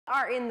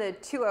are in the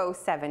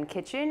 207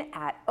 kitchen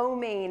at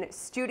Maine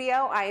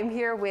Studio. I am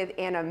here with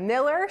Anna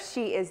Miller.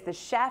 She is the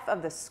chef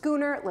of the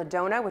Schooner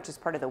Ladona, which is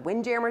part of the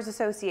Windjammers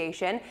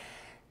Association.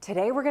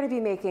 Today we're going to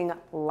be making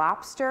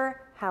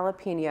lobster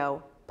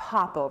jalapeno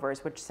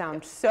popovers, which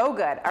sound so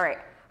good. All right,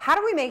 how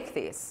do we make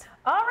these?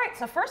 All right,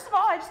 so first of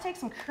all, I just take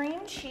some cream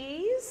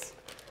cheese,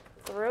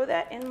 throw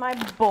that in my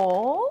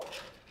bowl.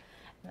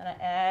 And then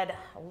I add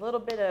a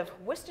little bit of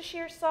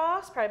Worcestershire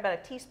sauce, probably about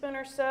a teaspoon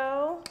or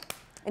so.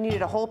 And you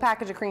need a whole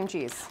package of cream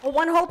cheese. Well,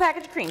 one whole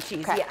package of cream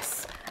cheese, okay.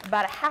 Yes.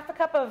 About a half a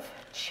cup of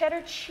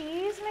cheddar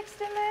cheese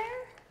mixed in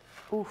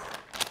there. Oof.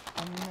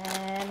 And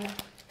then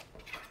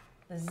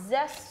the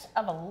zest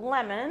of a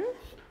lemon,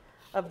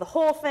 of the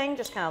whole thing,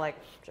 just kind of like,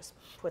 just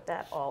put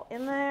that all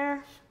in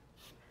there.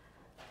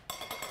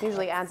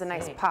 Usually adds a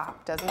nice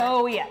pop, doesn't it?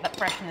 Oh yeah, the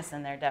freshness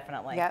in there,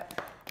 definitely. Yep.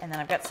 And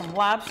then I've got some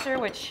lobster,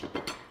 which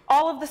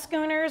all of the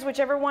schooners,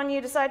 whichever one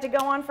you decide to go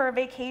on for a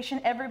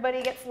vacation,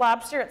 everybody gets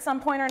lobster at some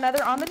point or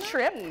another on the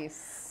trip.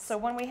 So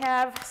when we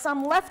have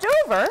some left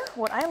over,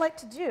 what I like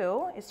to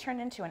do is turn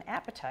it into an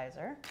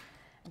appetizer.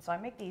 And so I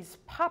make these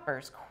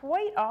poppers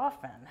quite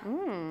often. So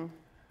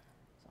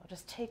I'll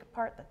just take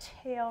apart the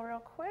tail real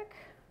quick,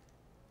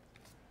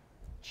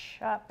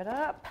 chop it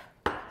up.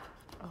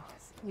 Oh,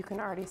 you can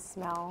already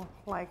smell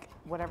like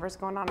whatever's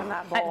going on in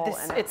that bowl.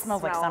 It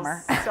smells like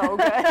summer. So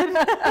good.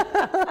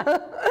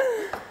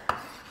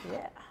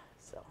 Yeah,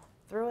 so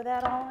throw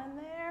that all in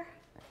there.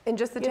 And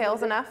just the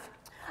tail's enough?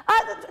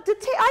 I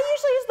usually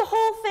use the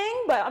whole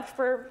thing, but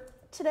for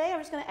today I'm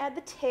just going to add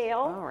the tail.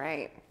 All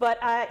right. But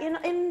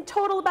in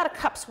total, about a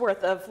cup's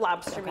worth of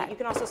lobster meat. You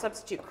can also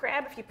substitute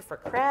crab if you prefer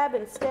crab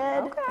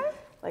instead. Okay.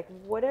 Like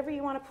whatever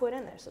you want to put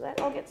in there. So that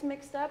all gets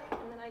mixed up,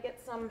 and then I get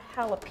some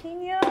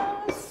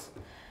jalapeños,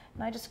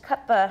 and I just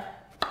cut the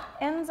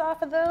ends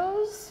off of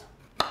those.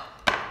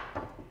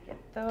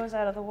 Get those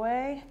out of the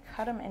way.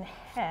 Cut them in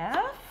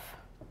half.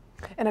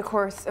 And of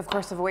course,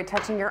 avoid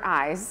touching your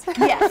eyes.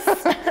 Yes.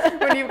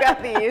 When you've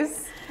got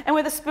these. And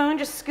with a spoon,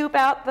 just scoop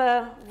out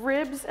the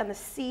ribs and the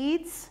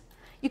seeds.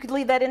 You could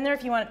leave that in there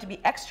if you want it to be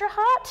extra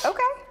hot.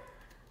 Okay.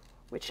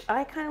 Which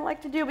I kind of like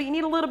to do, but you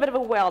need a little bit of a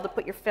well to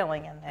put your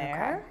filling in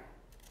there. Okay.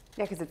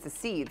 Yeah, because it's the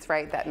seeds,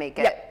 right, that make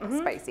it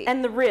spicy.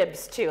 And the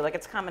ribs, too. Like,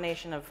 it's a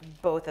combination of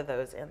both of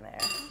those in there.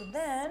 So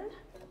then,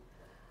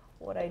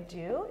 what I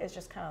do is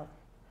just kind of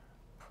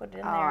put it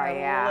in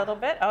there a little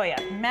bit. Oh,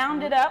 yeah.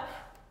 Mound it up.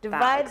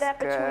 Divide that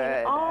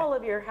between all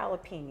of your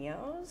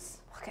jalapenos.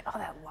 Look at all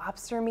that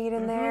lobster meat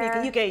in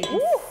there. You can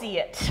see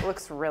it. It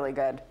looks really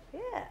good.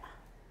 Yeah.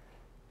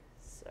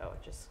 So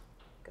it just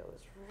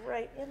goes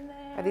right in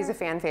there. Are these a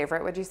fan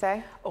favorite, would you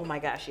say? Oh my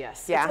gosh,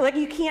 yes. Yeah. It's like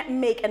you can't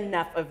make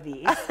enough of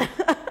these.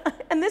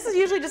 And this is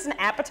usually just an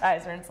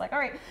appetizer. And it's like, all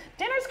right,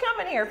 dinner's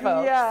coming here,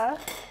 folks. Yeah.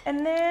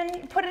 And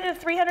then you put it in a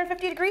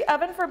 350-degree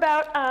oven for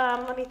about,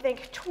 let me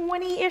think,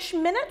 20-ish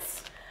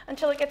minutes.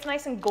 Until it gets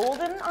nice and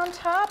golden on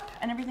top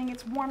and everything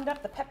gets warmed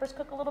up. The peppers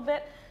cook a little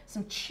bit.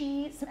 Some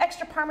cheese, some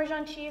extra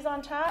Parmesan cheese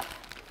on top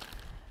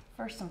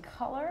for some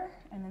color.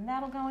 And then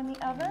that'll go in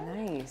the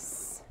oven.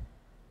 Nice.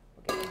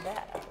 We'll get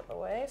that out of the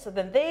way. So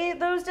then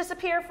those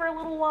disappear for a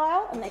little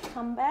while and they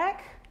come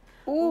back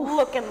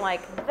looking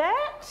like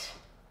that.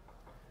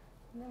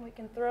 And then we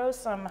can throw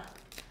some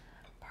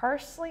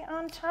parsley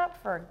on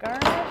top for a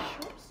garnish.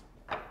 Oops.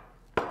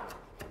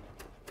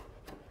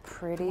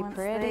 Once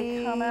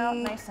they come out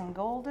nice and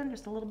golden,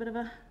 just a little bit of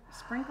a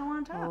sprinkle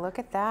on top. Look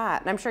at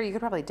that. And I'm sure you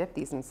could probably dip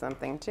these in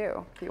something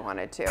too, if you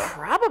wanted to.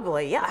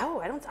 Probably, yeah. Oh,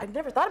 I've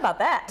never thought about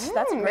that.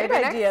 That's a great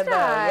maybe idea, though.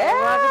 Yeah.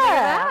 I'd love to do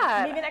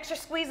that. Maybe an extra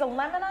squeeze of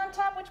lemon on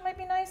top, which might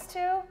be nice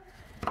too.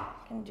 You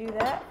can do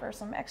that for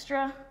some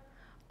extra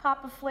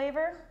pop of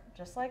flavor.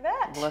 Just like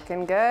that.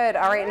 Looking good.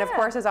 All right, and of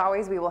course, as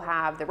always, we will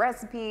have the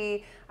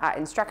recipe,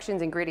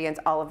 instructions, ingredients,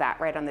 all of that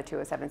right on the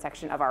 207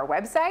 section of our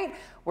website.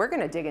 We're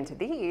going to dig into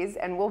these,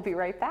 and we'll be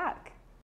right back.